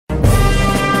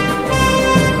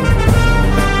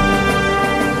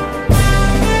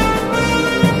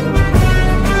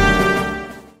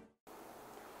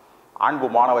அன்பு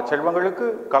மாணவ செல்வங்களுக்கு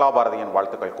கலாபாரதியின்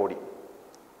வாழ்த்துக்கள் கோடி.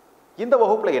 இந்த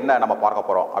வகுப்பில் என்ன நம்ம பார்க்க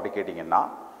போகிறோம் அப்படி கேட்டிங்கன்னா,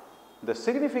 இந்த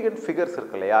சிக்னிஃபிகண்ட் ஃபிகர்ஸ்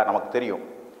இருக்கு இல்லையா, நமக்கு தெரியும்.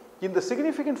 இந்த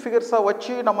சிக்னிஃபிகண்ட் ஃபிகர்ஸை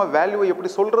வச்சு நம்ம வேல்யூவை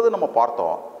எப்படி சொல்கிறது நம்ம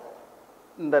பார்த்தோம்.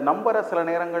 இந்த நம்பரை சில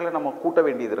நேரங்களில் நம்ம கூட்ட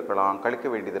வேண்டியது இருக்கலாம், கழிக்க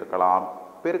வேண்டியது இருக்கலாம்,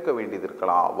 பெருக்க வேண்டியது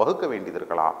இருக்கலாம், வகுக்க வேண்டியது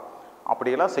இருக்கலாம்.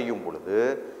 அப்படியெல்லாம் செய்யும் பொழுது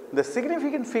இந்த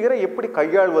சிக்னிஃபிகண்ட் ஃபிகரை எப்படி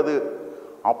கையாள்வது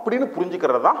அப்படின்னு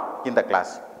புரிஞ்சுக்கிறது தான் இந்த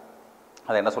கிளாஸ்.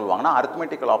 அதை என்ன சொல்லுவாங்கன்னா,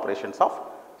 arithmetical operations of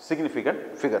significant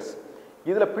figures.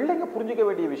 இதில் பிள்ளைங்க புரிஞ்சிக்க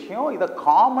வேண்டிய விஷயம், இதை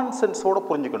காமன் சென்ஸோடு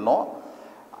புரிஞ்சுக்கணும்.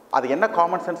 அது என்ன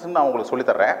காமன் சென்ஸ்ன்னு நான் உங்களுக்கு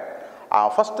சொல்லித்தர்றேன்.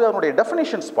 ஃபஸ்ட்டு அதனுடைய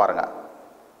டெஃபினேஷன்ஸ் பாருங்கள்.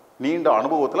 நீண்ட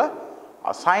அனுபவத்தில்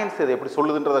சயின்ஸ் இதை எப்படி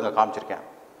சொல்லுதுன்றதை அங்கே காமிச்சிருக்கேன்.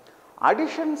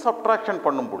 அடிஷன் சப்ட்ராக்ஷன்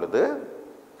பண்ணும் பொழுது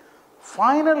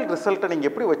ஃபைனல் ரிசல்ட்டை நீங்கள்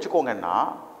எப்படி வச்சுக்கோங்கன்னா,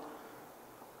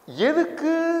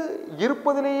 எதுக்கு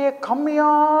இருப்பதிலேயே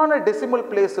கம்மியான டெசிமல்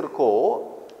பிளேஸ் இருக்கோ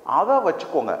அதை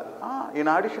வச்சுக்கோங்க. In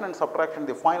addition and subtraction,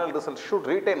 the final result should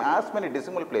retain as many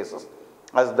decimal places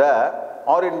as there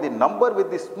or in the number with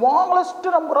the smallest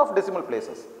number of decimal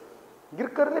places.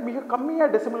 இருக்கிறதுல மிக கம்மியாக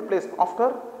டெசிமல் பிளேஸ்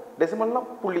ஆஃப்டர் டெசிமல்னா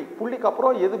புள்ளிக்கு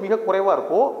அப்புறம் எது மிக குறைவாக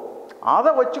இருக்கோ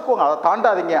அதை வச்சுக்கோங்க, அதை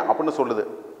தாண்டாதீங்க அப்படின்னு சொல்லுது.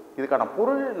 இதுக்கான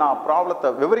பொருள் நான் ப்ராப்ளத்தை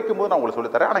விவரிக்கும் போது நான் உங்களுக்கு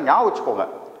சொல்லித்தரேன், ஆனால் ஞாபகம் வச்சுக்கோங்க.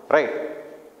 ரைட்,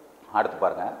 அடுத்து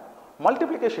பாருங்கள்.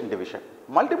 Multiplication division.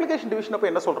 மல்டிப்ளிகேஷன் டிவிஷன் அப்போ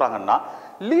என்ன சொல்கிறாங்கன்னா,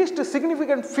 லீஸ்ட்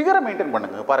சிக்னிஃபிகண்ட் ஃபிகரை மெயின்டைன்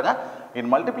பண்ணுங்க. பாருங்கள், இன்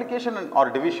multiplication R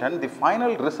division the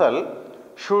final result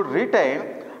should retain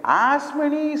as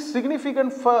many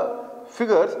significant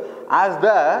figures as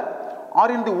there are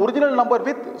in the original number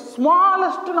with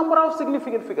smallest number of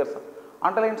significant figures.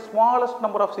 Underline smallest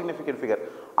number of significant figure.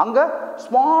 அங்கே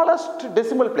smallest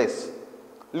decimal place,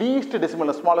 least decimal,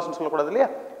 smallest சொல்லக்கூடாது இல்லையா,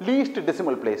 least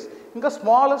decimal place. இங்கே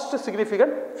smallest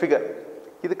significant figure.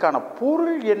 இதுக்கான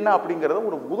பொருள் என்ன அப்படிங்கிறத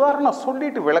ஒரு உதாரணம்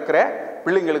சொல்லிட்டு விளக்குற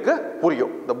பிள்ளைங்களுக்கு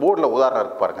புரியும். இந்த போர்டில் உதாரணம்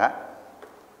இருக்கு பாருங்க.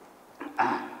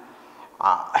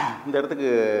 இந்த இடத்துக்கு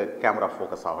கேமரா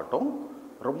ஃபோக்கஸ் ஆகட்டும்.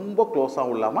 ரொம்ப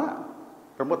க்ளோஸாகவும் இல்லாமல்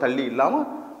ரொம்ப தள்ளி இல்லாமல்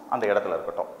அந்த இடத்துல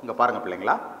இருக்கட்டும். இங்கே பாருங்கள்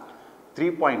பிள்ளைங்களா,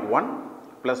 3.1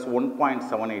 +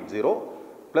 1.780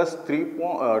 +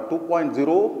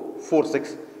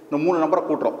 2.046 இந்த 3 நம்பரை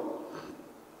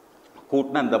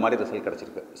கூட்டினா இந்த மாதிரி ரிசல்ட்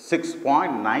கிடச்சிருக்கு.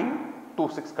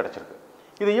 6.926 கிடச்சிருக்கு.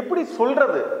 இதை எப்படி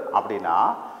சொல்கிறது அப்படின்னா,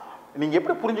 நீங்கள்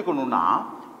எப்படி புரிஞ்சுக்கணுன்னா,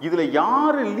 இதில்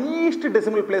யார் லீஸ்ட்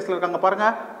டெசிமல் பிளேஸில் இருக்காங்க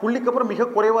பாருங்கள். புள்ளிக்கு அப்புறம் மிக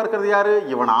குறைவாக இருக்கிறது யார்?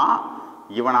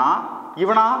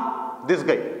 இவனா திஸ்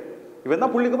கை. இவன்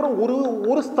தான் புள்ளிக்கு அப்புறம்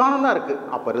ஒரு ஸ்தானம் தான் இருக்குது.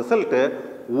 அப்போ ரிசல்ட்டு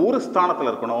ஒரு ஸ்தானத்தில்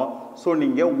இருக்கணும். ஸோ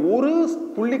நீங்கள் ஒரு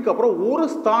புள்ளிக்கு அப்புறம் ஒரு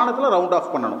ஸ்தானத்தில் ரவுண்ட்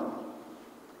ஆஃப் பண்ணணும்.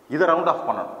 இதை ரவுண்ட் ஆஃப்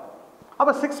பண்ணணும்.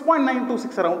 அப்போ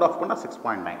 6.926 ரவுண்ட் ஆஃப் பண்ணால்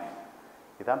 6.9.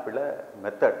 இதான் பிள்ளை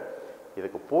மெத்தட்.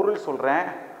 இதுக்கு பொருள் சொல்கிறேன்,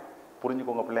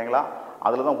 புரிஞ்சுக்கோங்க பிள்ளைங்களா.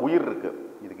 அதில் தான் உயிர் இருக்குது.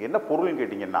 இதுக்கு என்ன பொருள்னு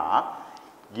கேட்டிங்கன்னா,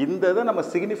 இந்த இதை நம்ம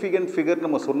சிக்னிஃபிகண்ட் ஃபிகர்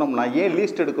நம்ம சொன்னோம்னா ஏன்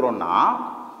லீஸ்ட் எடுக்கிறோன்னா,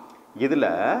 இதில்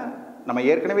நம்ம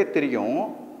ஏற்கனவே தெரியும்,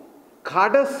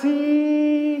 கடைசி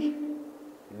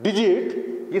டிஜிட்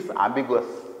இஸ்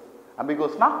ஆம்பிகுவஸ்.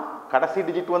 ஆம்பிகுவஸ்னா கடைசி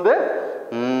டிஜிட் வந்து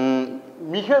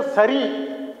மிக சரி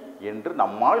என்று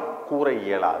நம்மால் கூற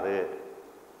இயலாது.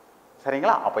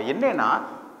 சரிங்களா? அப்போ என்னன்னா,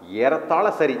 ஏறத்தாழ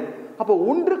சரி. அப்போ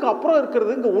ஒன்றுக்கு அப்புறம்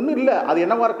இருக்கிறது இங்கே ஒன்றும் இல்லை. அது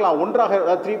என்னவா இருக்கலாம்? ஒன்றாக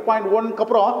 3.1க்கு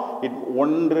அப்புறம்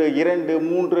 1, 2,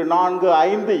 3, 4,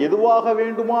 5 எதுவாக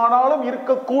வேண்டுமானாலும்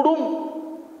இருக்கக்கூடும்.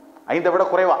 5 விட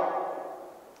குறைவா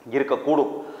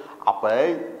இருக்கக்கூடும். அப்போ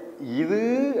இது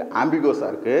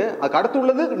ஆம்பிகுவஸாக இருக்குது. அதுக்கு அடுத்து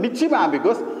உள்ளது நிச்சயமாக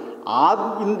ஆம்பிகுவஸ்.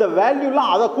 இந்த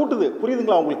வேல்யூலாம் அதை கூட்டுது.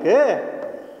 புரியுதுங்களா உங்களுக்கு?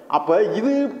 அப்போ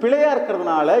இது பிழையாக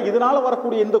இருக்கிறதுனால இதனால்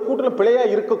வரக்கூடிய இந்த கூட்டில்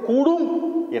பிழையாக இருக்கக்கூடும்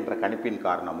என்ற கணிப்பின்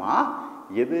காரணமாக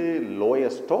எது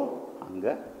லோயஸ்ட்டோ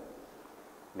அங்கே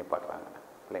நிப்பாட்டுறாங்க.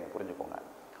 பிள்ளைங்க புரிஞ்சுக்கோங்க.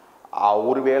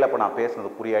 ஒருவேளை இப்போ நான் பேசுனது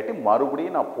புரியாட்டி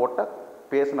மறுபடியும் நான்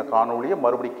பேசின காணொலியை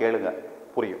மறுபடியும் கேளுங்க,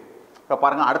 புரியும். இப்போ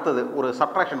பாருங்கள், அடுத்தது ஒரு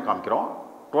சப்ட்ராக்ஷன் காமிக்கிறோம்.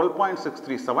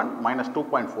 12.637 -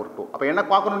 2.42. அப்போ என்ன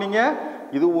பார்க்கணும் நீங்கள்?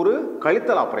 இது ஒரு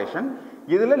கழித்தல் ஆப்ரேஷன்.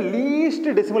 இதில் லீஸ்ட்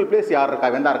டெசிமல் பிளேஸ் யார் இருக்கா?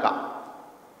 வெந்தா இருக்கா?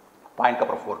 பாயிண்ட்க்கு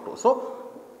அப்புறம் 42. ஸோ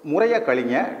முறையாக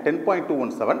கழிங்க.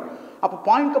 10.217. அப்போ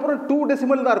பாயிண்ட்க்கு அப்புறம் 2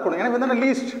 டெசிமல் தான் இருக்கணும். ஏன்னா வந்து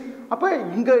லீஸ்ட். அப்போ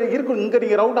இங்கே இருக்கணும், இங்கே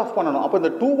நீங்கள் ரவுண்ட் ஆஃப் பண்ணணும். அப்போ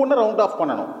இந்த 2 ரவுண்ட் ஆஃப்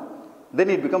பண்ணணும்.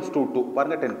 தென் இட் பிகம்ஸ் 2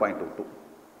 பாருங்கள், 10.22.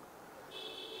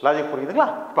 லாஜிக் புரியுதுங்களா?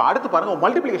 இப்போ அடுத்து பாருங்கள்,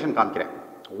 மல்டிப்ளிகேஷன் காமிக்கிறேன்.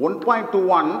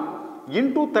 1.21 ×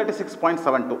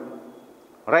 36.72.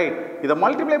 ரைட், இதை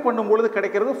மல்டிப்ளை பண்ணும்பொழுது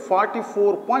கிடைக்கிறது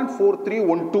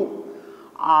 44.4312.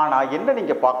 ஆனால் என்ன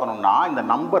நீங்கள் பார்க்கணும்னா, இந்த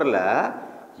நம்பரில்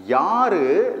யார்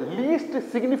லீஸ்ட்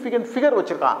சிக்னிஃபிகண்ட் ஃபிகர்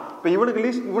வச்சுருக்கான். இப்போ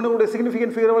இவனுடைய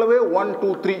சிக்னிஃபிகண்ட் ஃபிகர் எவ்வளவு? 1,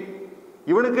 2, 3.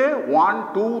 இவனுக்கு 1,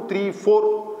 2, 3, 4.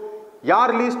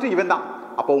 யார் லீஸ்ட்? இவன் தான்.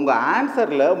 அப்போ உங்க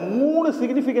ஆன்சர்ல 3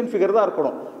 சிக்னிஃபிகன்ட் ஃபிகர் தான்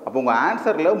இருக்கணும். அப்போ உங்க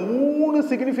ஆன்சர்ல 3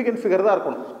 சிக்னிஃபிகன்ட் ஃபிகர் தான்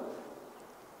இருக்கணும்.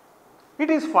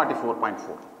 It is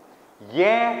 44.4.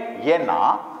 ஏன்னா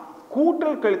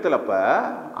கூட்டல் கழித்தல் அப்ப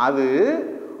அது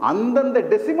அந்தந்த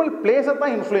டெசிமல் பிளேஸை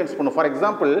தான் இன்ஃப்ளூயன்ஸ் பண்ணும். ஃபார்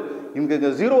எக்ஸாம்பிள் இங்க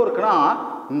 0 இருக்குன்னா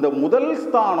இந்த முதல்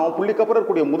ஸ்தானம் புள்ளிக்கு அப்புறம்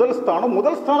இருக்கக்கூடிய முதல்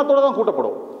ஸ்தானத்தோட தான்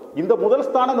கூட்டப்படும். இந்த முதல்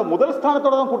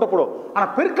ஸ்தானத்தோட தான் கூட்டப்படும். ஆனா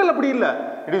பெருக்கல் அப்படி இல்லை.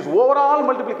 It is overall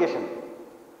multiplication.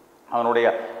 அவனுடைய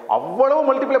அவ்வளவு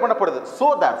மல்டிப்ளை பண்ணப்படுது. ஸோ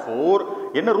தேர்ஃபோர்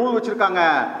என்ன ரூல் வச்சிருக்காங்க?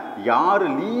 யாரு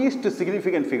லீஸ்ட்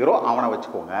சிக்னிஃபிகன்ட் ஃபிகரோ அவனை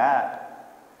வச்சுக்கோங்க.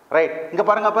 ரைட், இங்க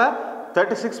பாருங்க. அப்ப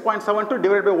 36.72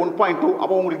 டிவைட் பை 1.2.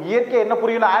 அப்போ உங்களுக்கு இயற்கை என்ன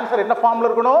புரியணும்? ஆன்சர் என்ன ஃபார்ம்ல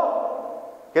இருக்கணும்?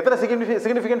 எத்தனை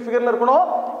சிக்னிஃபிகன்ட் ஃபிகர்ல இருக்கணும்?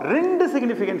 2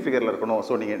 சிக்னிஃபிகன்ட் ஃபிகர்ல இருக்கணும்.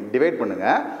 ஸோ நீங்க டிவைட் பண்ணுங்க.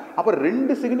 அப்போ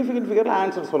 2 சிக்னிஃபிகன்ட் ஃபிகர்ல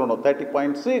ஆன்சர் சொல்லணும்.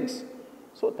 30.6.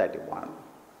 ஸோ 31.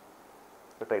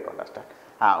 Try to understand.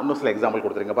 இன்னும் சில எக்ஸாம்பிள்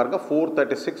கொடுத்துருங்க பாருங்க.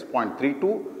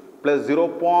 436.32 பிளஸ்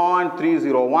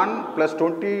 0.301 பிளஸ்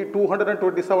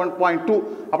 227.2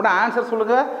 அப்படின்னா ஆன்சர்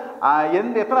சொல்லுங்க.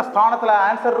 எத்தனை ஸ்தானத்தில்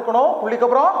ஆன்சர் இருக்கணும்? புள்ளிக்கு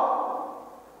அப்புறம்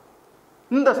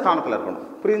இந்த ஸ்தானத்தில் இருக்கணும்.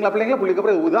 புரியுதுங்களா பிள்ளைங்களா? புள்ளிக்கு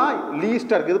அப்புறம் இதுதான்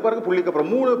லீஸ்டா இருக்கு. இது பாருங்க, புள்ளிக்கு அப்புறம்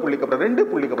 3, புள்ளிக்கு அப்புறம் 2,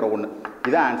 புள்ளிக்கு அப்புறம் 1.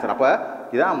 இதான் ஆன்சர். அப்ப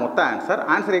இதான் மொத்த ஆன்சர்.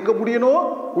 ஆன்சர் எங்க முடியணும்?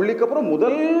 புள்ளிக்கு அப்புறம்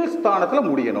முதல் ஸ்தானத்தில்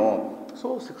முடியணும். ஸோ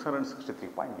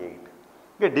 663.8.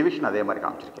 இங்கே டிவிஷன் அதே மாதிரி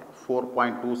காமிச்சிருக்கேன்.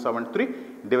 4.273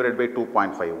 டிவைடட் பை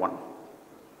 2.51.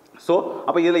 ஸோ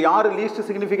அப்போ இதில் யார் லீஸ்ட்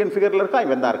சிக்னிஃபிகன்ட் ஃபிகரில் இருக்கா?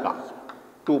 இவன் தான் இருக்கான்.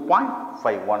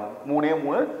 2.51.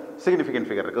 3 சிக்னிஃபிகன்ட்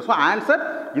ஃபிகர் இருக்கு. ஸோ ஆன்சர்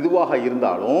இதுவாக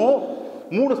இருந்தாலும்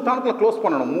 3 ஸ்தானத்தில் க்ளோஸ்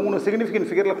பண்ணணும். 3 சிக்னிஃபிகன்ட்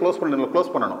ஃபிகரில் க்ளோஸ்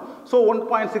பண்ணணும். ஸோ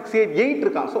 1.688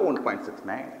 இருக்கான். ஸோ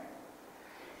 1.69.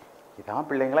 இதான்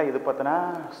பிள்ளைங்களா இது பார்த்தனா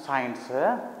சயின்ஸு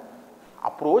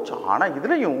அப்ரோச். ஆனால்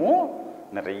இதுலேயும்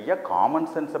நிறைய காமன்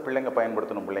சென்ஸை பிள்ளைங்க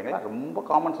பயன்படுத்தணும். பிள்ளைங்களா ரொம்ப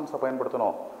காமன் சென்ஸை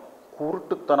பயன்படுத்தணும்.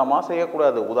 குருட்டுத்தனமாக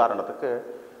செய்யக்கூடாது. உதாரணத்துக்கு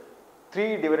 3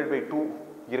 டிவைடட் பை 2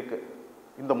 இருக்கு.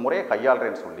 இந்த முறையை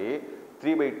கையாளுறேன்னு சொல்லி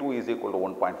 3/2 இஸ் ஈக்குவல் டு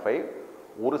 1.5.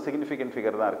 ஒரு சிக்னிஃபிகன்ட்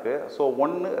ஃபிகர் தான் இருக்கு. ஸோ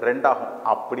 1 2 ஆகும்.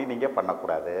 அப்படி நீங்கள்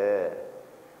பண்ணக்கூடாது.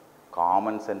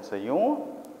 காமன் சென்ஸையும்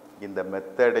இந்த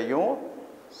மெத்தடையும்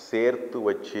சேர்த்து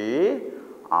வச்சு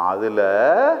அதில்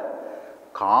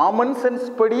காமன் சென்ஸ்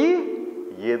படி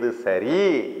எது சரி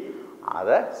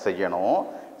அதை செய்யணும்.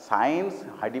 சயின்ஸ்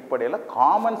அடிப்படையில்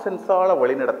காமன் சென்ஸால்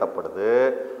வழிநடத்தப்படுது.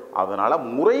 அதனால்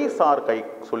முறைசார்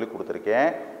சொல்லி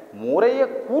கொடுத்துருக்கேன். முறையை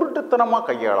கூட்டுத்தனமாக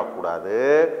கையாளக்கூடாது.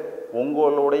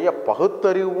 உங்களுடைய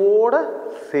பகுத்தறிவோடு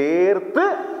சேர்த்து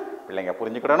பிள்ளைங்க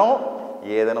புரிஞ்சுக்கிடணும்.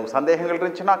 ஏதேனும் சந்தேகங்கள்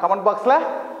இருந்துச்சுன்னா கமெண்ட் பாக்ஸில்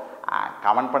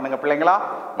கமெண்ட் பண்ணுங்க பிள்ளைங்களா.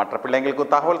 மற்ற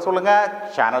பிள்ளைங்களுக்கும் தகவல் சொல்லுங்க.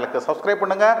 சேனலுக்கு சப்ஸ்கிரைப்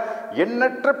பண்ணுங்க.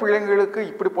 எண்ணற்ற பிள்ளைங்களுக்கு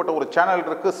இப்படிப்பட்ட ஒரு சேனல்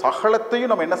இருக்கு.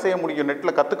 சகலத்தையும் நம்ம என்ன செய்ய முடியும்?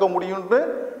 நெட்டில் கற்றுக்க முடியும்னு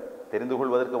தெரிந்து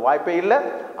கொள்வதற்கு வாய்ப்பே இல்லை.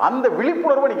 அந்த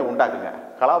விழிப்புணர்வை நீங்கள் உண்டாக்குங்க.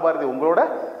 கலாபாரதி உங்களோட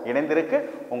இணைந்திருக்கு.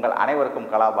 உங்கள் அனைவருக்கும்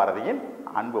கலாபாரதியின்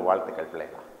அன்பு வாழ்த்துக்கள்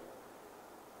பிள்ளைகளா.